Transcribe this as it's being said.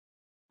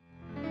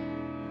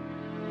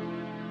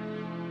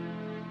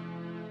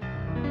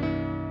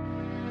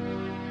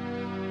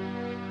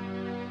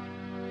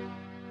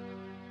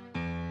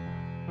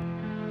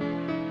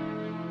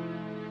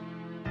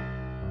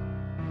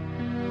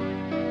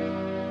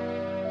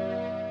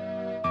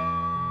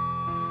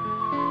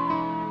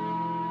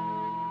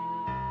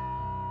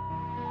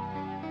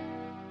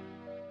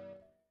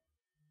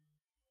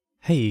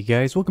Hey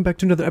guys, welcome back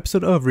to another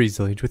episode of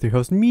Resilience with your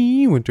host,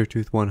 me,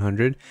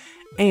 Wintertooth100,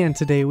 and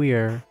today we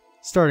are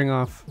starting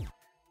off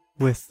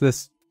with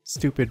this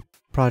stupid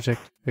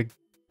project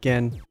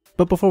again.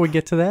 But before we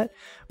get to that,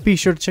 be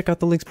sure to check out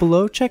the links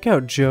below. Check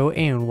out Joe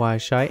and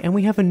Yshy, and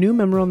we have a new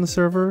member on the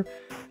server.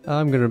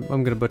 I'm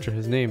gonna butcher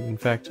his name. In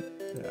fact,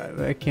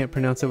 I can't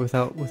pronounce it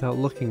without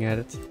looking at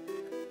it.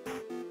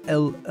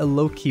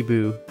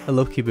 Elokibu.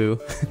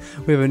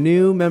 We have a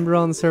new member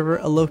on the server,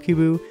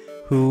 Elokibu,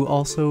 who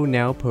also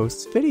now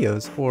posts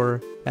videos,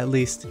 or at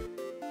least,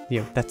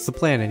 that's the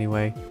plan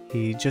anyway.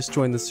 He just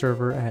joined the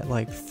server at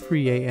like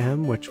 3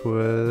 a.m., that's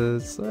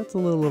a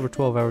little over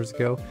 12 hours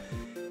ago.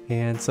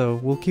 And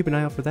so we'll keep an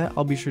eye out for that.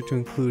 I'll be sure to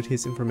include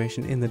his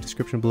information in the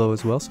description below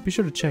as well. So be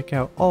sure to check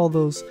out all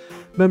those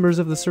members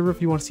of the server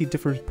if you want to see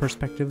different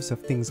perspectives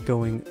of things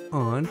going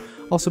on.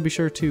 Also be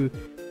sure to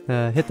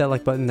hit that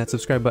like button, that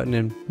subscribe button,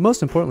 and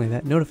most importantly,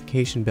 that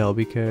notification bell,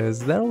 because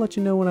that'll let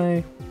you know when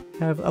I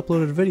have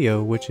uploaded a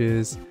video, which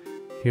is,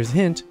 here's a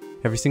hint,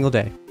 every single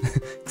day,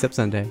 except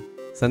Sunday.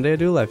 Sunday I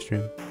do a live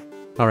stream.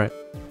 All right,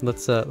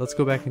 let's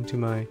go back into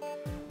my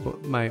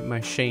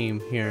shame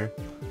here.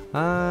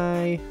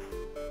 I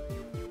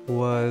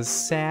was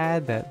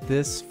sad that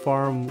this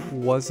farm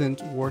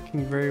wasn't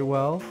working very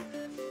well,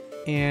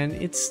 and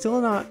it's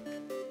still not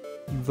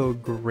the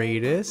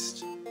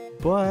greatest,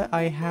 but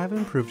I have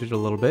improved it a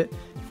little bit.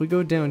 If we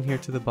go down here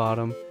to the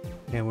bottom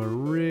and we're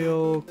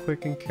real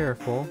quick and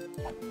careful,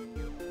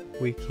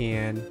 we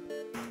can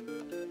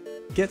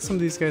get some of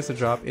these guys to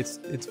drop. It's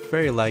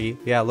very laggy.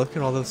 Yeah, look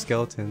at all those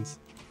skeletons.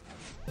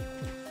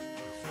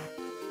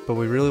 But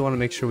we really want to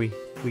make sure we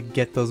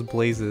get those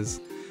blazes.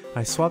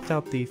 I swapped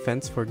out the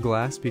fence for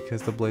glass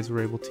because the blazes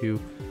were able to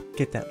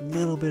get that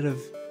little bit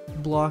of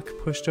block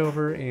pushed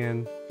over,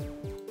 and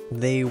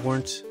they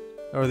were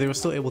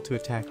still able to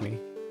attack me.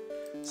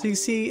 So you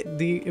see,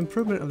 the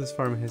improvement of this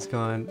farm has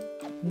gone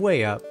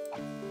way up.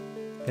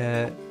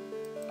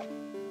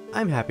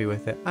 I'm happy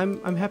with it.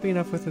 I'm happy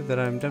enough with it that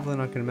I'm definitely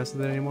not going to mess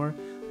with it anymore.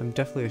 I'm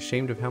definitely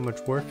ashamed of how much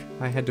work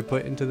I had to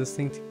put into this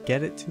thing to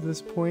get it to this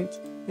point,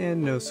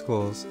 and no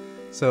skulls.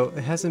 So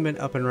it hasn't been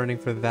up and running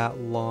for that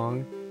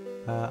long.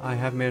 I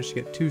have managed to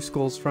get 2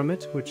 skulls from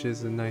it, which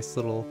is a nice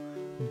little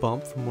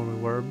bump from where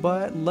we were,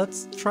 but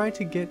let's try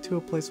to get to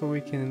a place where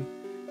you can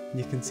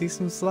see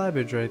some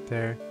slabbage right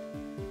there.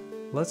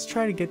 Let's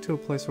try to get to a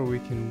place where we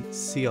can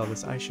see all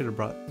this. I do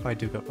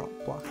got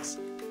brought blocks.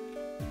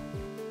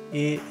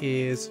 It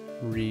is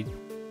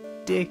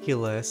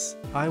ridiculous.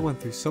 I went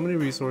through so many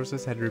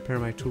resources, had to repair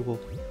my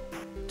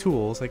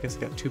tools. I guess I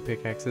got 2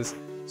 pickaxes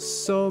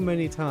so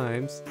many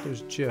times.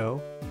 There's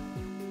Joe.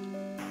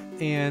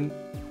 And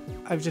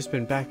I've just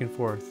been back and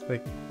forth.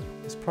 Like,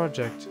 this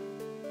project,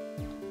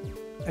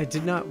 I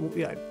didn't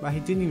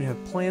even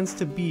have plans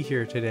to be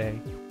here today.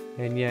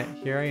 And yet,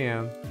 here I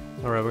am.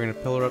 Alright, we're gonna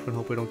pillar up and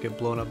hope we don't get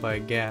blown up by a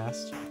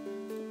ghast.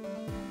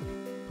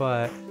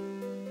 But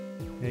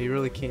yeah, you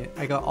really can't.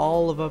 I got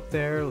all of up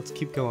there. Let's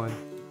keep going.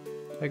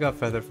 I got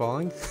feather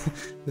falling.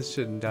 This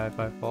shouldn't die if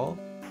I fall.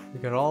 I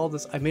got all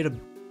this. I made a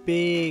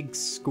big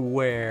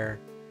square.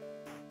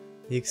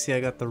 You can see I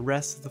got the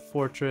rest of the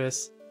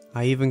fortress.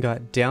 I even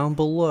got down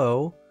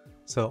below.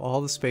 So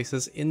all the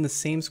spaces in the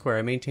same square.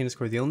 I maintain a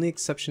square. The only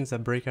exceptions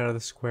that break out of the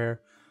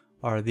square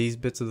are these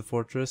bits of the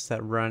fortress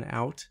that run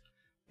out.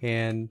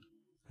 And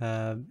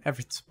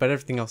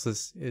everything else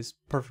is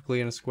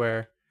perfectly in a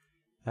square.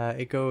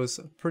 It goes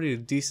pretty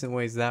decent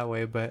ways that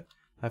way, but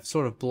I've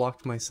sort of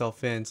blocked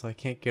myself in, so I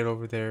can't get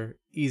over there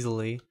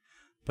easily.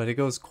 But it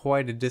goes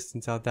quite a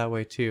distance out that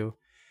way too.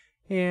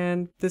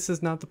 And this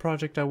is not the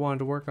project I wanted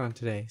to work on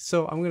today.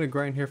 So I'm gonna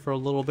grind here for a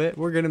little bit.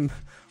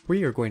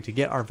 We are going to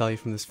get our value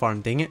from this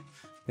farm, dang it.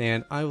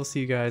 And I will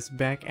see you guys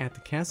back at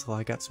the castle.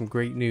 I got some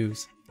great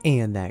news.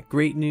 And that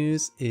great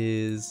news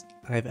is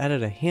I've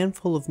added a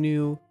handful of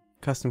new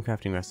custom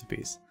crafting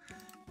recipes.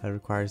 That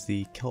requires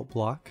the kelp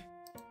block.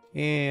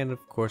 And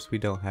of course we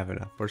don't have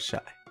enough, we're shy.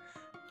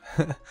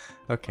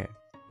 Okay,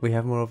 we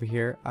have more over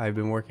here. I've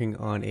been working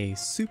on a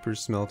super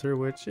smelter,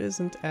 which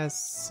isn't as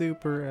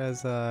super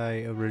as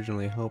I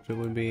originally hoped it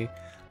would be,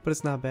 but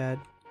it's not bad.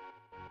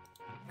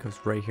 Goes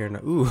right here in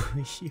our, ooh,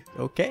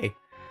 okay,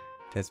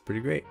 that's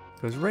pretty great.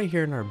 Goes right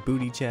here in our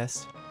booty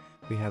chest.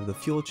 We have the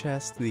fuel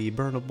chest, the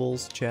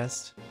burnables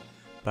chest,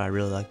 but I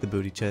really like the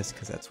booty chest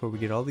because that's where we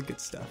get all the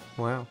good stuff.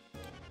 Wow.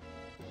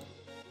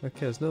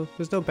 Okay, there's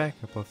no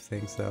backup of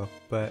things though,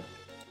 but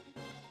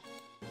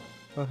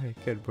okay,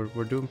 good.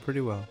 We're doing pretty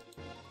well.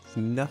 There's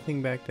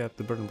nothing backed up.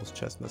 The burnables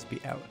chest must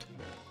be out.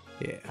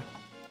 Yeah.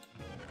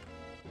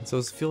 And so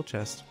is the fuel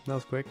chest. That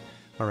was quick.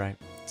 All right.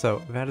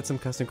 So I've added some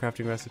custom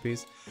crafting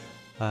recipes.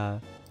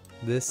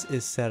 This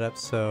is set up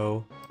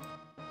so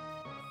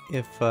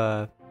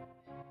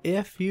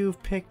if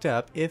you've picked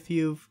up,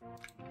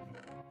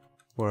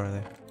 where are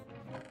they?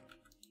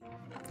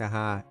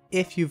 Aha.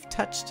 If you've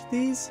touched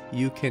these,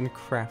 you can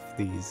craft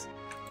these.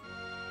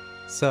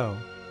 So,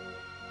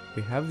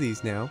 we have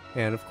these now,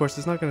 and of course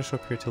it's not going to show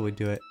up here till we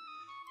do it,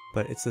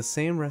 but it's the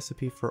same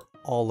recipe for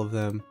all of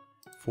them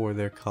for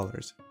their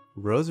colors.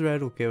 Rose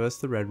red will give us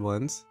the red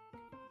ones,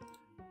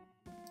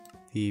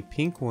 The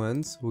pink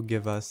ones will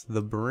give us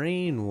the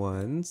brain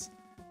ones.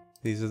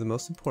 These are the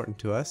most important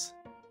to us.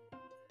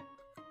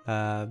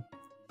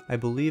 I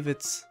believe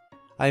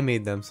I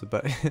made them, so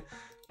but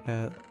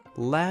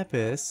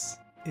lapis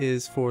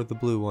is for the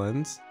blue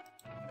ones.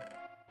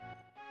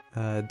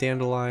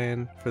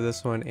 Dandelion for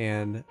this one,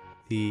 and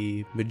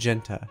the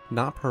magenta,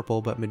 not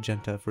purple, but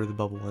magenta for the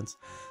bubble ones.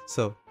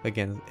 So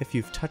again, if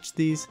you've touched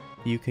these,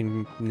 you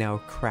can now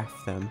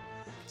craft them.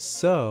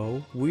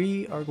 So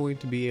we are going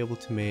to be able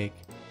to make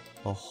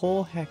a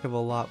whole heck of a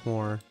lot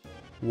more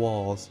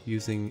walls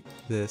using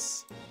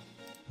this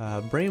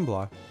brain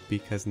block,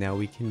 because now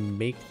we can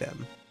make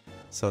them.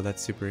 So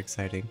that's super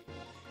exciting.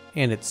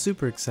 And it's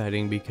super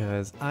exciting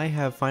because I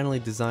have finally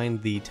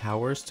designed the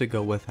towers to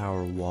go with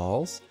our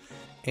walls,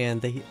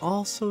 and they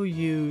also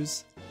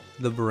use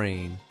the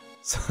brain.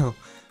 So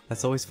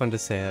that's always fun to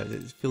say.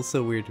 It feels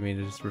so weird to me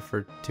to just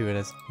refer to it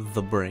as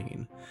the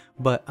brain.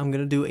 But I'm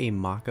gonna do a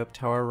mock-up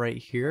tower right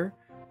here,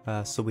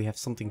 so we have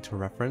something to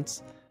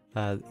reference.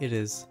 It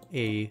is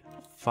a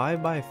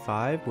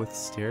 5x5 with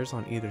stairs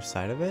on either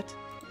side of it.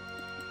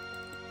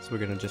 So we're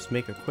gonna just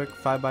make a quick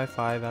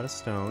 5x5 out of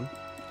stone,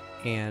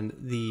 and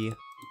the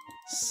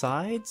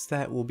sides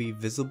that will be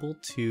visible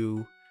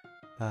to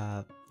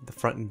the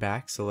front and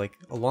back, so like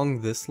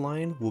along this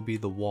line will be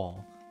the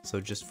wall. So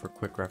just for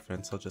quick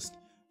reference, I'll just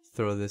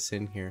throw this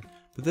in here.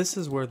 But this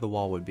is where the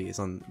wall would be, is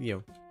on, you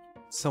know,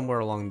 somewhere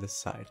along this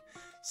side.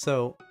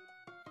 So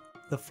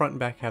the front and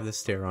back have the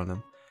stair on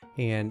them.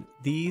 And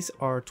these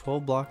are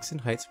 12 blocks in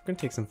height, so we're going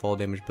to take some fall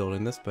damage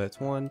building this, but it's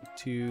 1,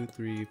 2,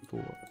 3,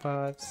 4,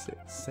 5, 6,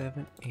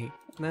 7, 8,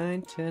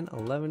 9, 10,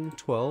 11,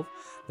 12.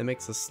 That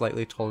makes us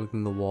slightly taller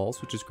than the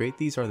walls, which is great.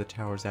 These are the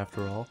towers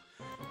after all.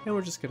 And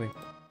we're just going to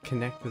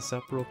connect this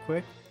up real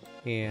quick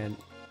and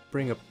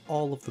bring up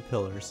all of the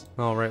pillars.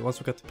 Alright, once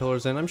we got the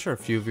pillars in, I'm sure a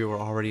few of you are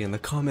already in the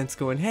comments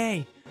going,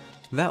 hey,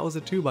 that was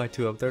a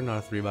 2x2 up there,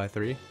 not a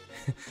 3x3.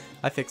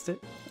 I fixed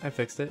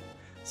it.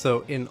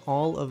 So in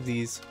all of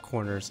these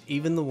corners,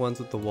 even the ones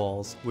with the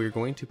walls, we're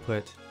going to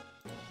put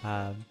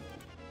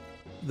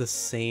the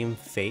same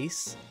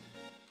face.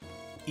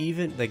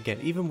 Even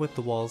with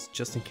the walls,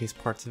 just in case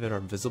parts of it are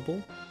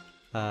visible.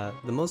 The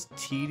most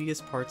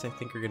tedious parts, I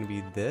think, are going to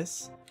be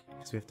this,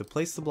 because we have to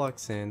place the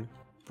blocks in,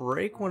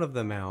 break one of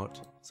them out,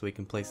 so we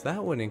can place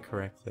that one in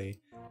correctly,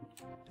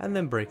 and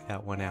then break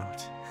that one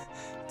out.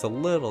 It's a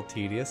little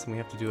tedious, and we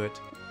have to do it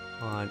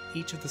on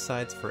each of the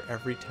sides for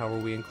every tower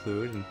we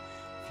include. And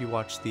if you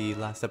watched the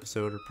last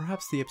episode, or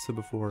perhaps the episode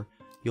before,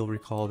 you'll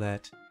recall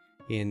that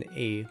in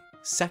a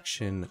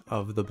section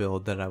of the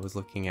build that I was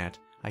looking at,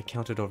 I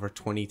counted over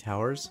 20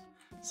 towers.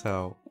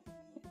 So,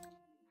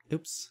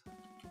 oops.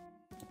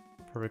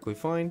 Perfectly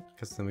fine,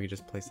 because then we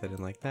just place that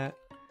in like that.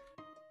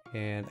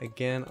 And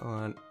again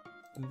on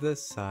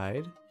this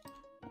side,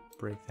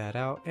 break that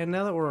out. And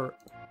now that we're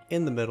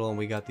in the middle and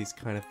we got these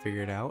kind of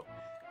figured out,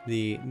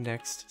 the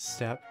next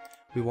step,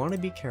 we want to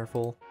be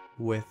careful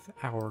with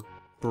our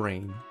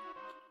brain.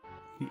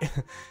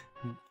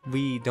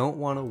 We don't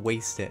want to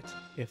waste it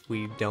if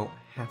we don't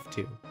have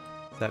to.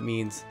 That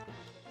means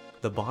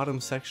the bottom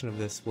section of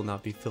this will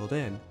not be filled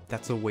in.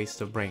 That's a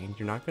waste of brain.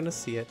 You're not going to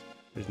see it.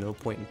 There's no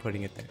point in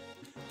putting it there.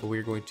 But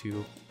we're going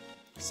to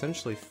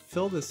essentially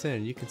fill this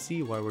in. You can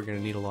see why we're going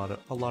to need a lot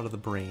of the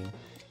brain,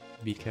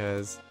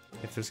 because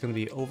if there's going to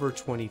be over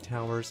 20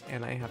 towers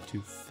and I have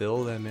to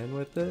fill them in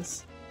with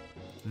this,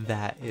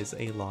 that is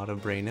a lot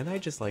of brain. And I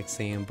just like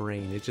saying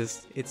brain.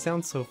 It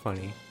sounds so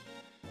funny.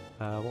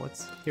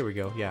 Here we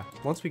go. Yeah.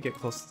 Once we get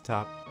close to the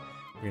top,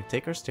 we're going to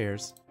take our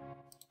stairs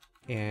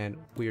and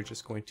we are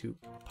just going to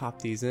pop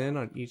these in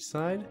on each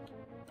side.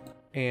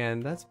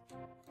 And that's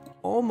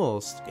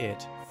almost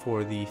it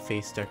for the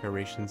face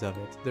decorations of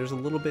it. There's a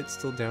little bit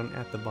still down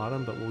at the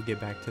bottom, but we'll get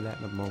back to that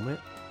in a moment.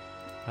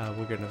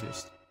 We're going to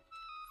just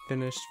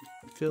finish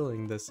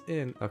filling this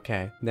in.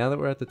 Okay, now that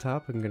we're at the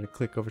top, I'm going to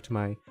click over to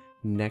my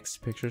next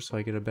picture so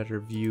I get a better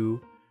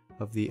view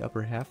of the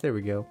upper half. There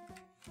we go.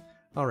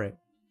 Alright.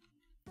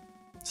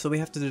 So we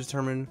have to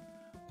determine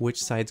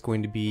which side's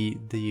going to be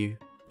the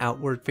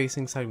outward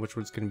facing side, which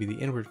one's going to be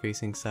the inward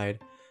facing side,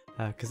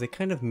 because they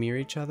kind of mirror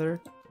each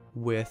other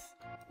with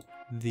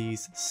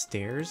these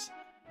stairs,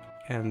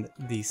 and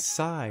the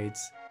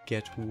sides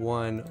get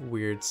one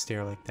weird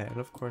stair like that. And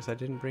of course I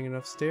didn't bring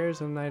enough stairs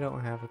and I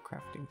don't have a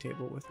crafting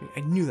table with me. I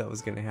knew that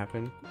was going to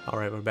happen.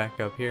 Alright, we're back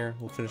up here.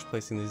 We'll finish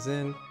placing these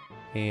in,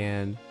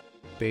 and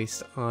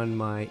based on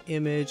my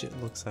image,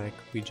 it looks like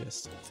we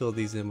just fill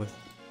these in with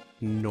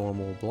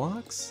normal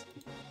blocks.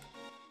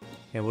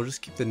 And we'll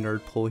just keep the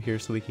nerd pole here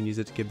so we can use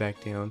it to get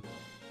back down.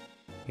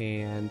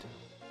 And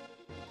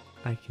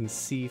I can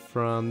see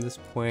from this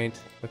point,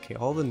 okay,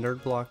 all the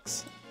nerd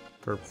blocks,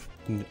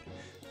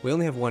 we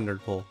only have one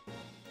nerd pole.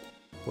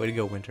 Way to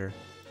go, Winter.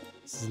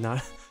 This is not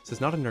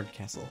a nerd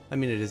castle. I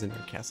mean, it is a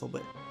nerd castle,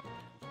 but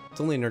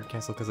it's only a nerd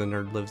castle because a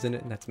nerd lives in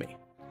it, and that's me.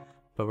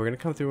 But we're gonna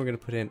come through, we're gonna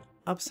put in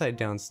upside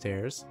down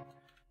stairs,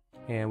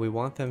 and we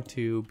want them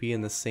to be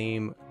in the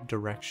same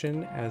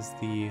direction as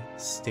the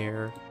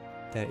stair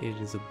that it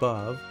is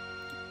above.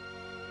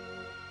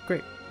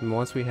 Great. And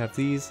once we have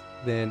these,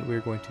 then we're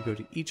going to go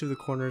to each of the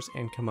corners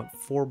and come up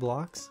 4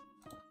 blocks.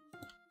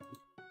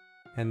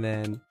 And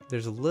then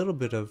there's a little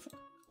bit of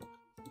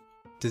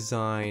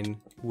design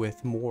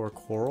with more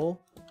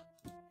coral.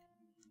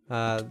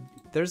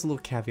 There's a little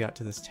caveat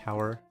to this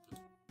tower.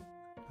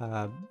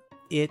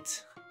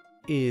 It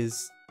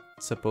is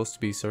supposed to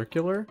be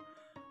circular,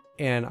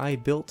 and I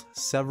built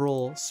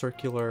several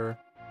circular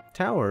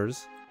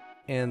towers,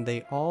 and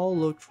they all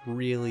looked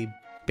really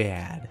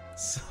bad.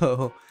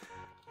 So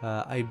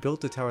I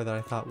built a tower that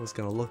I thought was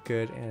going to look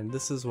good, and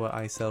this is what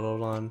I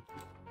settled on.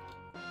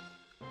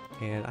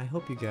 And I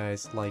hope you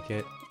guys like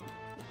it.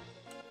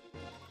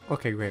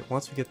 Okay, great.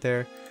 Once we get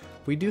there,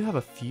 we do have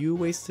a few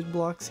wasted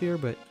blocks here,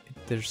 but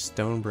there's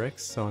stone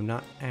bricks, so I'm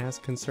not as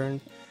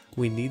concerned.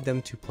 We need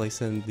them to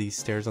place in these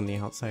stairs on the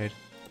outside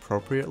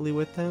appropriately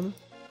with them,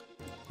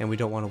 and we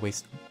don't want to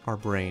waste our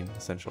brain,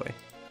 essentially.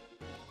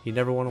 You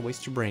never want to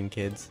waste your brain,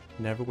 kids.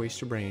 Never waste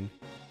your brain.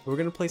 We're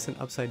going to place an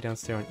upside down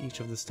stair on each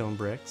of the stone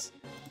bricks,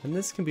 and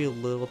this can be a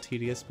little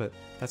tedious, but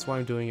that's why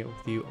I'm doing it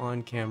with you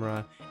on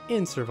camera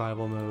in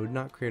survival mode,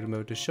 not creative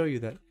mode, to show you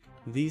that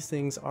these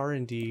things are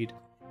indeed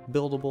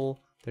buildable.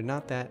 They're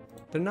not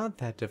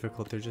that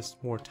difficult. They're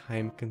just more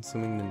time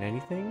consuming than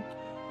anything.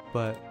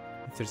 But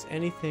if there's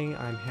anything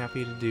I'm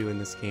happy to do in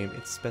this game,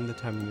 it's spend the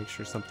time to make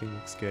sure something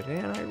looks good.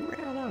 And I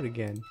ran out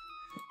again.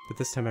 But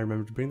this time I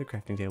remembered to bring the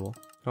crafting table.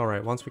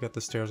 Alright, once we got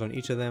the stairs on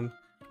each of them,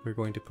 we're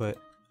going to put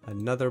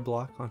another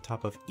block on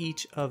top of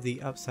each of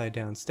the upside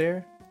down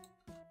stair.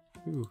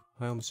 Ooh,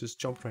 I almost just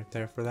jumped right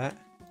there for that.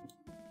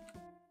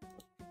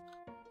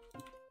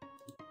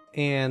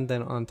 And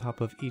then on top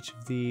of each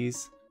of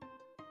these,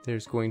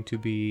 there's going to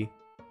be,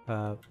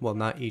 well,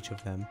 not each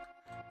of them.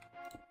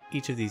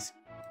 Each of these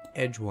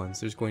edge ones,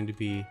 there's going to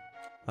be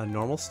a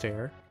normal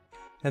stair.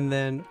 And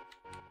then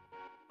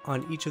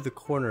on each of the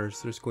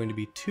corners, there's going to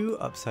be 2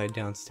 upside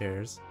down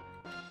stairs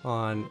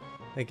on,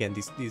 again,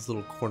 these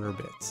little corner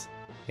bits.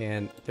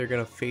 And they're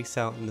going to face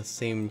out in the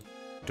same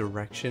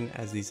direction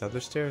as these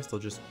other stairs. They'll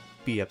just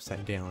be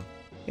upside down.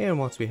 And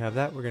once we have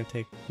that, we're going to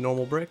take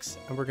normal bricks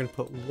and we're going to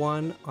put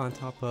 1 on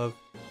top of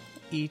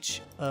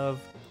each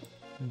of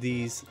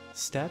these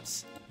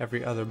steps,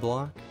 every other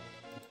block.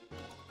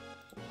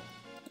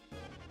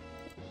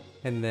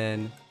 And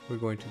then we're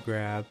going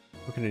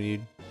to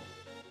need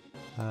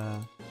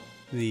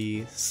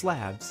the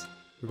slabs.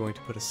 We're going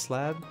to put a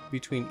slab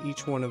between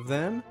each one of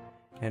them,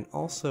 and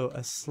also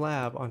a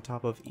slab on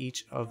top of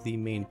each of the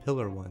main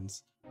pillar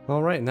ones.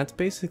 Alright, and that's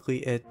basically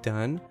it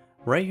done.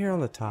 Right here on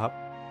the top,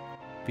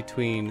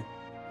 between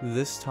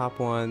this top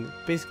one,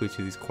 basically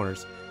to these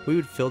corners, we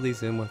would fill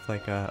these in with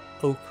like a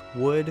oak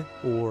wood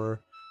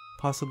or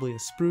possibly a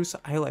spruce.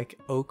 I like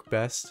oak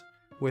best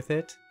with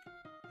it,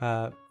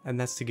 and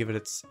that's to give it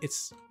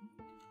its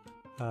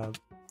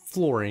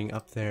flooring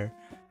up there,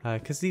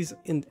 because these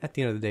at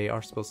the end of the day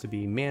are supposed to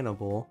be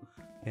manable,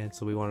 and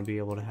so we want to be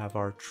able to have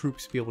our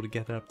troops be able to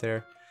get up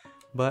there.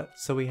 But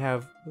so we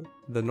have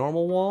the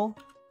normal wall,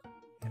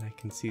 and I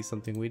can see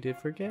something we did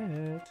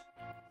forget.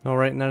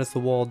 Alright, and that is the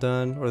wall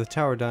done, or the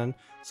tower done.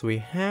 So we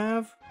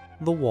have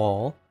the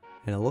wall,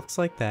 and it looks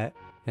like that,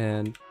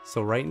 and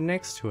so right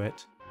next to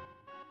it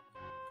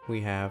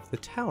we have the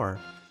tower.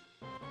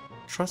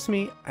 Trust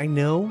me, I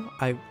know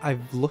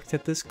I've looked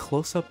at this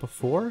close up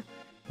before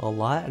a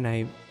lot, and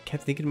I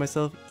kept thinking to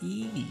myself,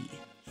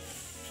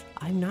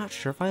 I'm not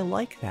sure if I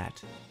like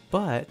that.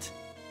 But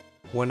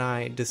when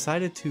I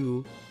decided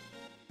to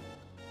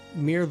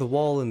mirror the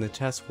wall in the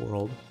test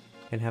world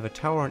and have a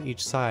tower on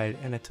each side,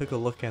 and I took a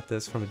look at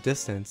this from a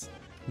distance,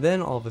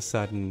 then all of a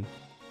sudden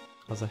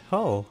I was like,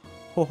 oh,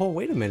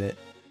 wait a minute,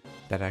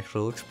 that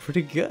actually looks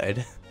pretty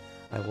good.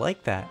 I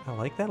like that. I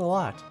like that a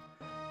lot.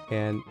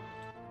 And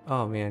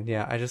oh man,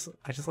 yeah, I just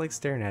like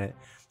staring at it.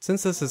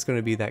 Since this is going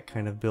to be that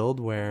kind of build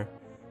where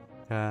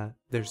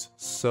there's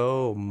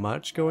so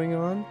much going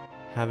on,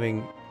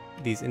 having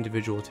these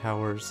individual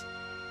towers,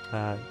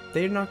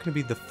 they're not going to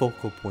be the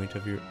focal point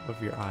of your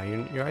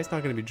eye. Your eye's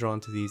not going to be drawn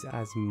to these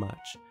as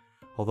much.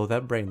 Although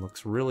that brain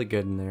looks really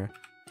good in there.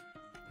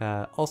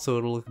 Also,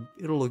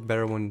 it'll look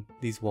better when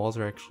these walls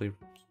are actually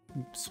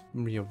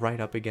right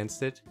up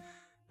against it.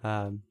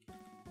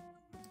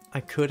 I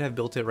could have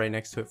built it right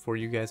next to it for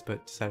you guys,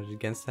 but decided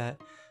against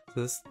that.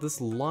 So this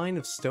line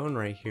of stone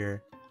right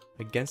here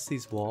against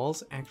these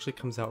walls actually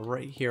comes out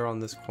right here on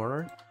this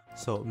corner,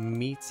 so it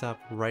meets up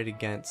right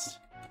against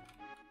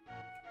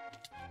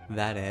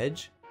that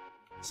edge.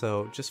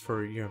 So just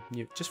for your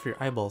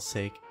eyeball's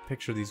sake,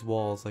 picture these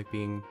walls like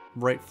being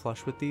right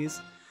flush with these.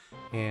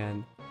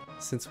 And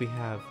since we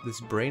have this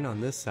brain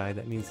on this side,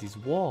 that means these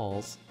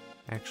walls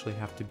actually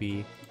have to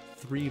be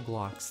 3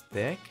 blocks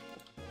thick.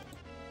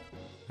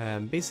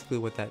 Basically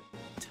what that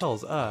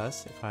tells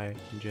us, if I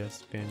can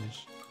just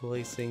finish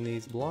placing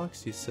these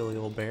blocks, you silly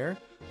old bear.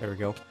 There we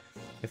go.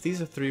 If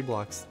these are 3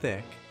 blocks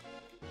thick,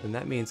 then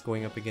that means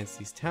going up against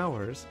these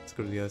towers, let's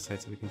go to the other side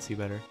so we can see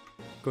better.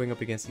 Going up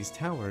against these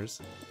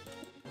towers,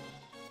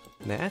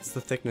 that's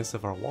the thickness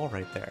of our wall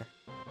right there.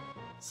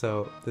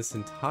 So this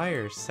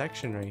entire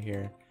section right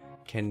here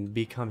can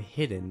become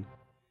hidden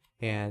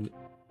And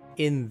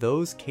in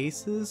those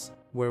cases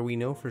where we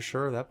know for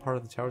sure that part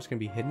of the tower is going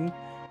to be hidden,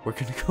 we're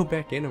going to go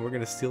back in and we're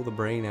going to steal the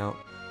brain out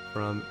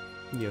from,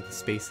 you know, the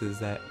spaces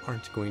that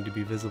aren't going to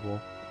be visible.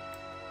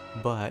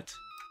 But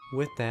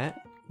with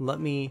that, let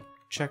me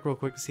check real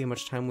quick to see how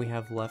much time we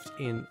have left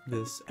in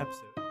this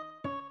episode.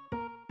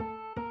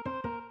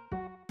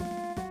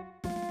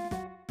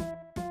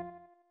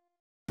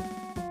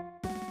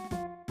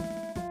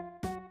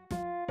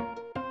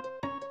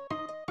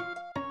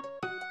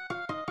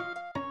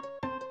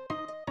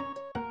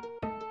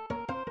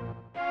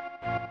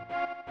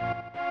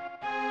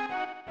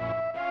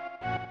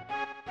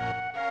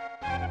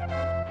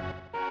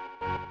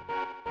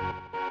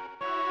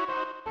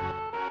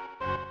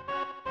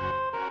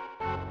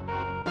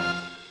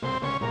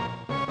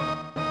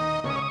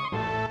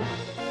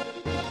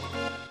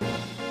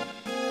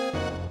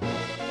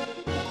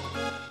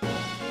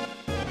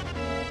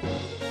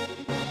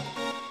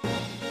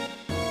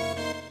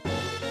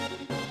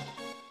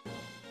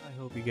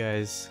 You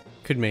guys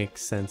could make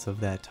sense of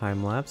that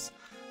time lapse.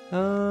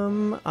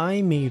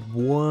 I made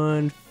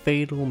one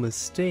fatal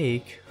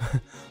mistake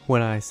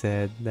when I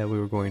said that we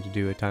were going to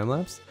do a time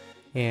lapse,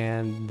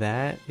 and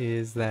that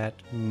is that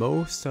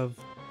most of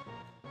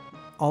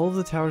all of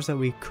the towers that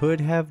we could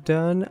have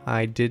done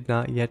I did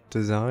not yet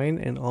design,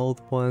 and all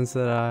the ones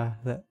that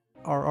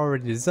are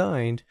already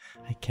designed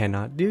I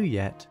cannot do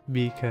yet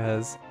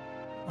because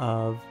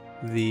of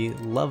the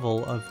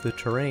level of the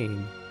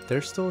terrain.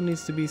 There still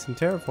needs to be some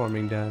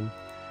terraforming done.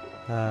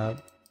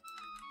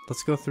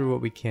 Let's go through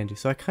what we can do.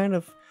 So I kind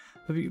of,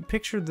 if you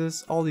picture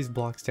this, all these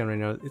blocks down right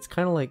now, it's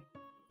kind of like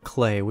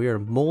clay. We are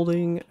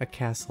molding a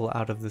castle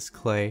out of this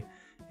clay,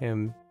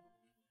 and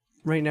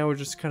right now we're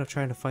just kind of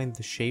trying to find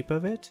the shape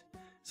of it.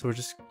 So we're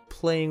just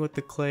playing with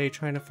the clay,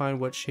 trying to find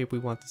what shape we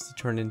want this to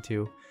turn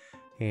into.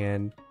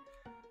 And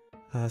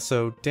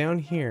so down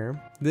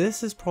here,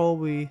 this is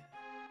probably,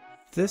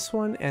 this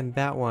one and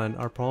that one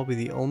are probably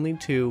the only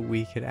two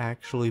we could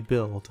actually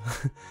build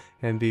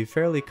and be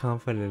fairly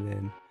confident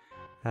in.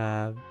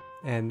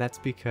 And that's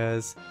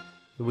because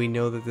we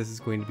know that this is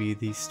going to be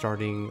the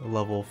starting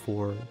level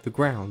for the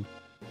ground.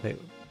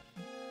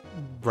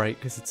 Right?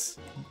 Because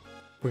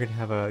we're going to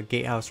have a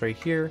gatehouse right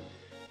here.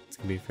 It's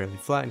going to be fairly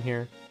flat in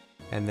here.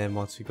 And then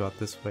once we go out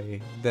this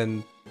way,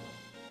 then...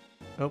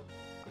 Oh,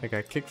 I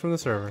got kicked from the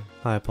server.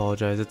 I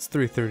apologize. It's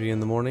 3:30 in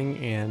the morning,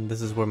 and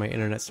this is where my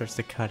internet starts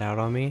to cut out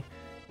on me.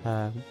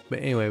 But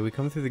anyway, we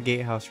come through the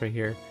gatehouse right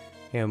here,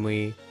 and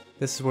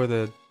this is where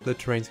the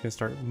terrain's going to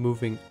start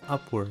moving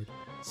upward.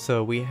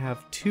 So we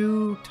have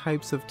two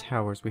types of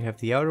towers. We have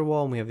the outer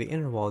wall and we have the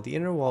inner wall. The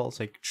inner wall is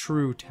like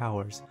true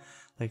towers.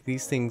 Like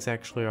these things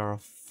actually are a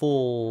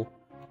full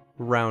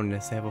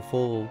roundness. They have a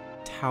full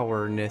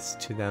towerness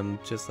to them,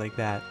 just like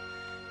that.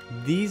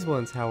 These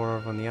ones,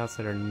 however, on the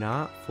outside are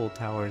not full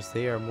towers.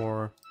 They are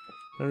more...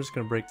 I'm just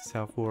going to break this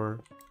out for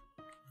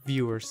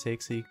viewers'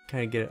 sake so you can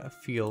kind of get a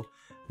feel.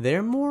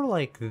 They're more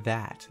like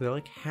that. They're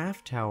like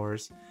half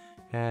towers,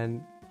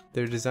 and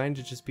they're designed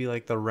to just be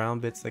like the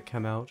round bits that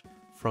come out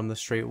from the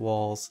straight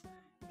walls,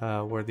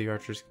 where the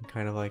archers can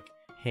kind of like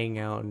hang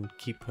out and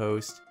keep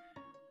post.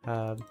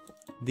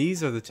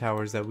 These are the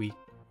towers that we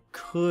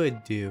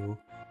could do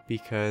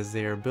because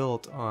they are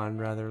built on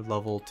rather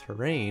level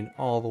terrain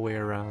all the way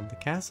around the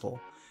castle,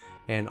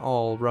 and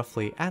all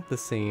roughly at the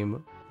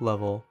same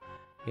level.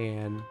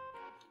 And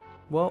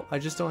well, I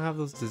just don't have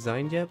those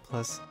designed yet,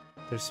 plus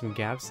there's some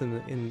gaps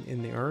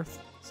in the earth,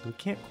 so we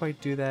can't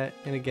quite do that.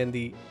 And again,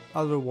 the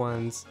other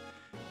ones,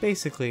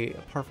 basically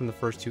apart from the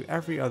first two,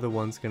 every other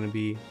one's going to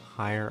be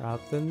higher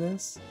up than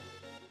this,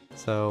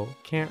 so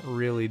can't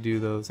really do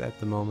those at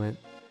the moment.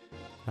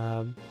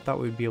 Thought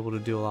we'd be able to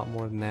do a lot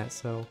more than that,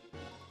 so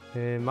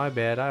my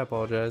bad, I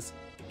apologize.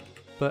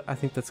 But I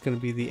think that's going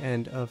to be the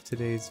end of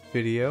today's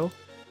video.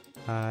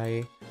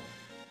 I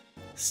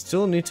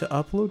still need to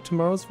upload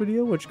tomorrow's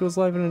video, which goes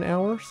live in an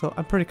hour, so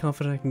I'm pretty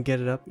confident I can get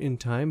it up in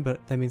time,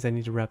 but that means I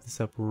need to wrap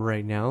this up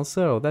right now.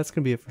 So that's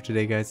going to be it for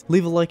today, guys.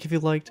 Leave a like if you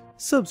liked,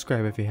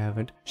 subscribe if you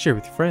haven't, share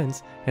with your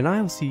friends, and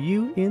I will see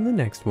you in the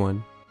next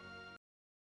one.